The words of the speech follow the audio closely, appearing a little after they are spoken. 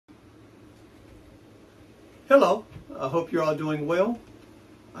Hello, I hope you're all doing well.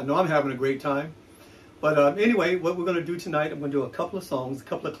 I know I'm having a great time. But anyway, what we're going to do tonight, I'm going to do a couple of songs, a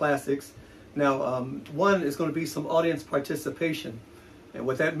couple of classics. Now, one is going to be some audience participation. And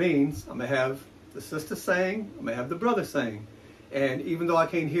what that means, I'm going to have the sister sing, I'm going to have the brother sing. And even though I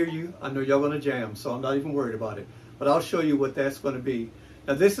can't hear you, I know y'all going to jam, so I'm not even worried about it. But I'll show you what that's going to be.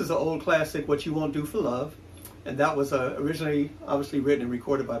 Now, this is an old classic, What You Won't Do for Love. And that was originally, obviously, written and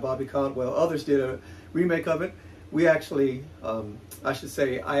recorded by Bobby Caldwell. Others did a remake of it. We actually, I should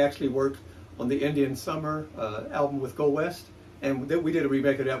say, I actually worked on the Indian Summer album with Go West. And we did a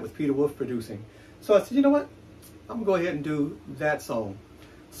remake of that with Peter Wolf producing. So I said, you know what? I'm going to go ahead and do that song.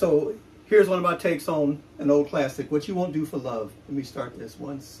 So here's one of my takes on an old classic, What You Won't Do for Love. Let me start this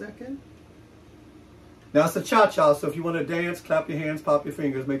 1 second. Now it's a cha-cha, so if you want to dance, clap your hands, pop your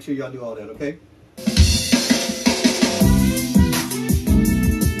fingers, make sure y'all do all that, okay?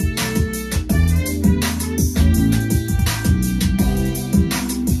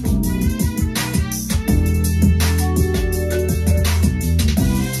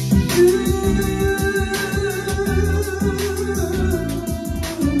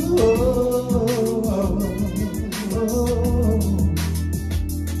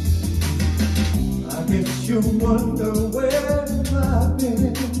 You wonder where I've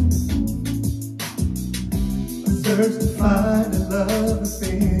been. I searched to find a love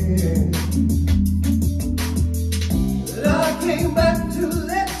within. But I came back to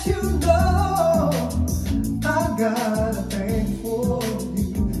let you know I got a thing for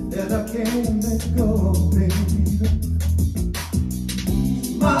you that I can't let go, baby.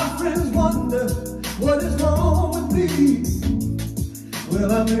 My friends wonder what is wrong with me.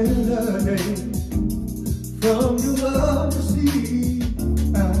 Well, I'm in learning from your love to see.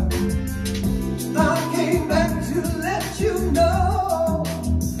 I came back to let you know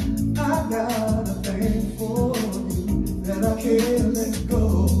I got a thing for you that I can't let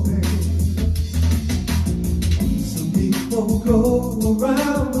go, baby. Some people go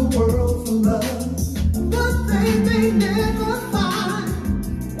around the world for love, but they may never find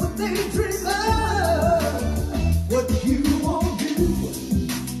what they dream of. What you won't do,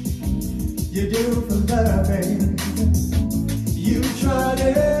 you do for love, baby. You tried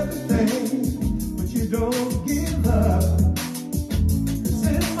everything, but you don't give up. 'Cause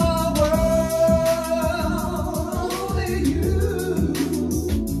in my world, only you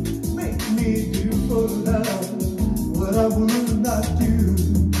make me do for love what I would not do.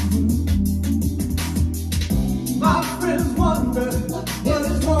 My friends wonder what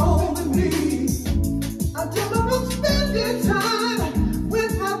is wrong with me. I tell them I'm spending time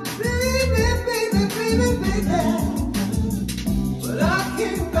with my baby. But I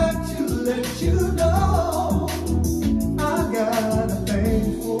came back to let you know I got a thing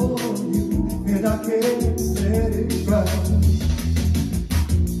for you and I can't let it go.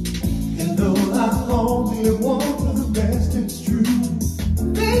 And though I only want the best, it's true.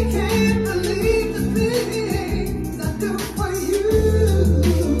 They can't believe the things I do for you.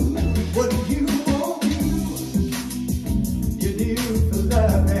 What you won't do, you do for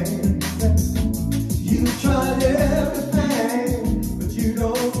love, man. You tried everything, but you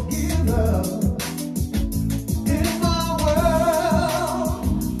don't give up. In my world,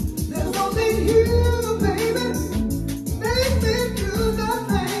 there's only you, baby. Make me do the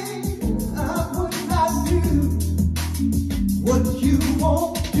things I would not do. What you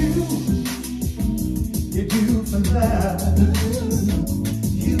won't do, you do for love.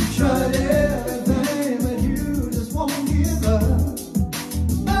 You tried everything, but you just won't give up.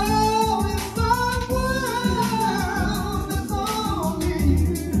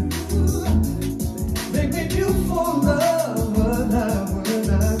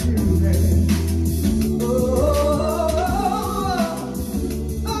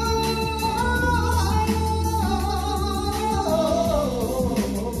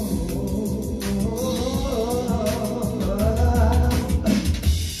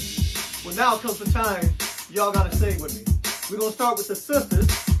 Now comes the time y'all gotta sing with me. We're gonna start with the sisters,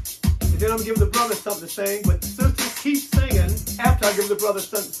 and then I'm gonna give the brothers something to sing, but the sisters keep singing after I give the brothers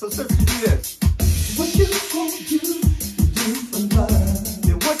something. So sisters, do this. What you won't do, do for love.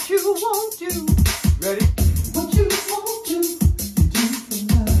 Yeah, what you won't do. Ready? What you won't do, do for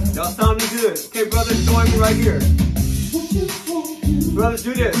love. Y'all sounding good. Okay, brothers, join me right here. What you won't do, brothers,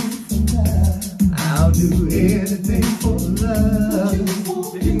 do this. I'll do anything for love.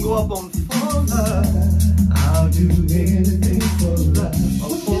 Then you can go up on for love. I'll do anything for love.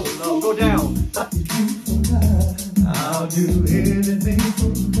 Oh, for love. Go down. I'll do anything for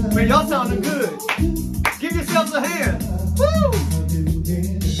love. Man, y'all sounding good. Give yourselves a hand. Woo!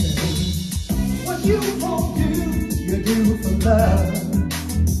 What you won't do. love.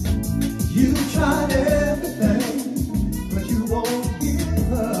 You tried everything, but you won't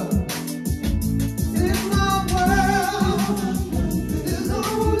give up. In my world, there's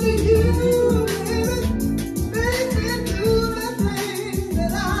only you, baby. Make me do the things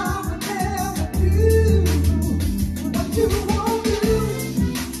that I would never do. What you won't do,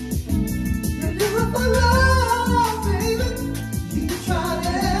 you do it for love, baby. You tried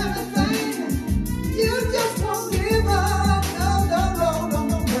everything, you just won't give up. No, no, no, no,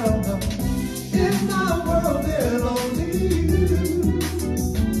 no, no, no. In my world, there's only you.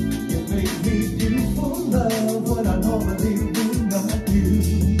 You make me do for love what I normally would not do.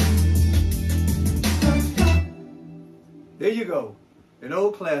 There you go. An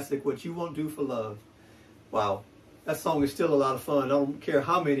old classic, What You Won't Do for Love. Wow. That song is still a lot of fun. I don't care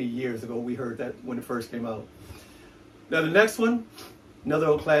how many years ago we heard that when it first came out. Now the next one, another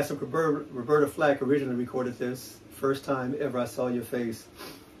old classic. Roberta Flack originally recorded this. First Time Ever I Saw Your Face.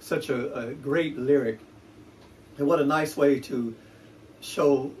 Such a great lyric. And what a nice way to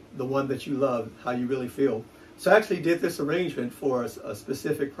show the one that you love how you really feel. So I actually did this arrangement for a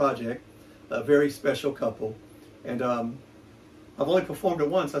specific project, a very special couple. And I've only performed it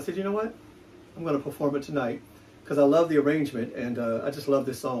once. I said, you know what? I'm going to perform it tonight because I love the arrangement and I just love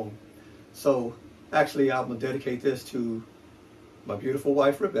this song. So actually I'm going to dedicate this to my beautiful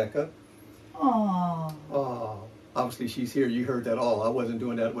wife, Rebecca. Aww. Oh, obviously she's here. You heard that all. I wasn't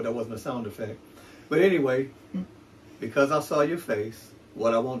doing that. That wasn't a sound effect. But anyway, because I saw your face,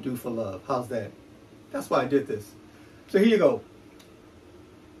 what I won't do for love. How's that? That's why I did this. So here you go.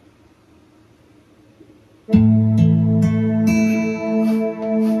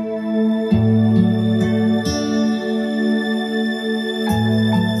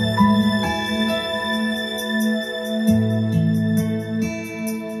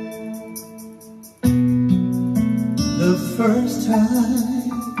 The first time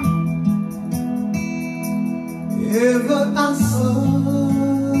ever I saw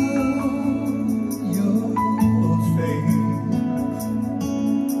your face,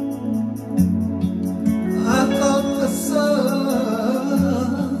 I thought the sun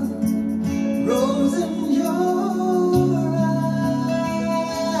rose in your eyes,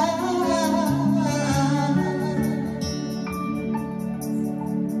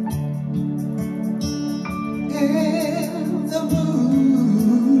 and the moon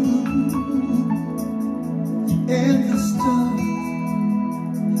and the stars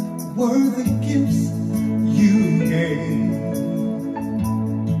were the gifts you gave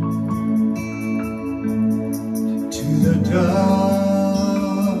to the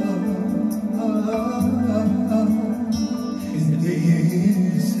dark in the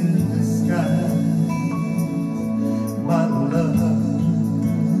endless sky, my love.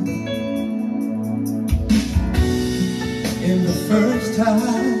 In the first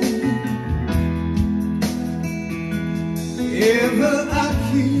time ever I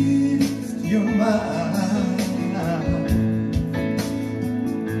kissed your mouth,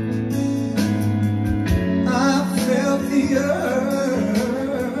 I felt the earth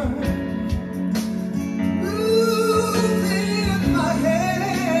move in my hand,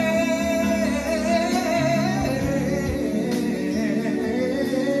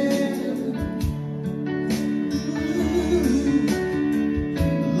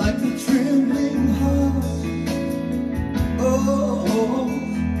 like the trembling heart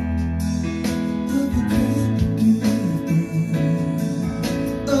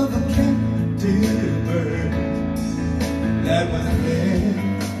of a captive bird that was there,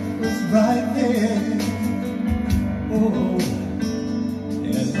 was right there, oh,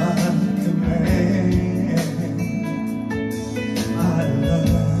 at my command, my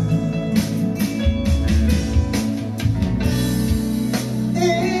love.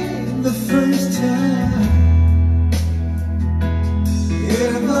 And the first time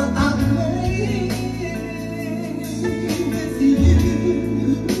ever I lay with you,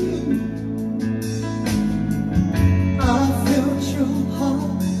 I felt your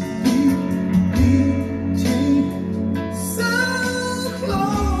heart beating so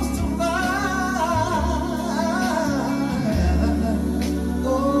close to mine.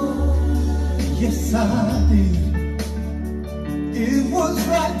 Oh, yes I did. It was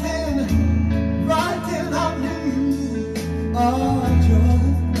right then I knew our joy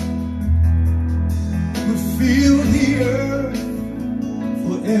would fill the earth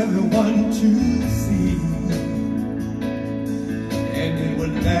for everyone to see, and it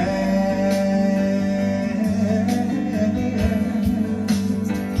would last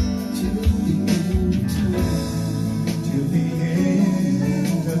till the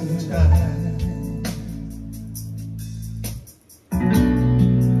end of time.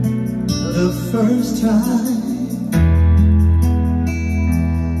 first time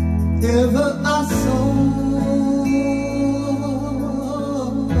ever I saw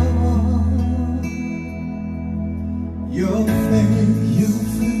your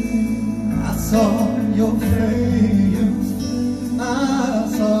face, I saw your face, I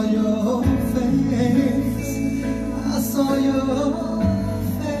saw your face, I saw your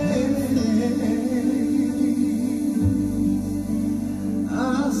face,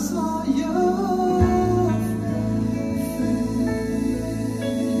 I saw your face.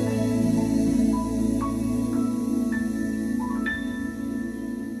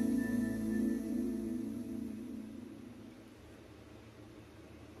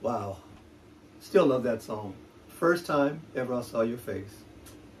 Wow. Still love that song. First time ever I saw your face.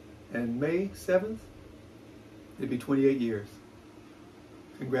 And May 7th, it'd be 28 years.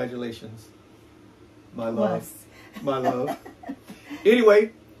 Congratulations. My love. My love.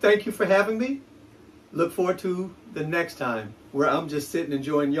 Anyway, thank you for having me. Look forward to the next time where I'm just sitting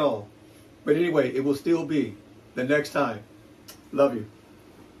enjoying y'all. But anyway, it will still be the next time. Love you.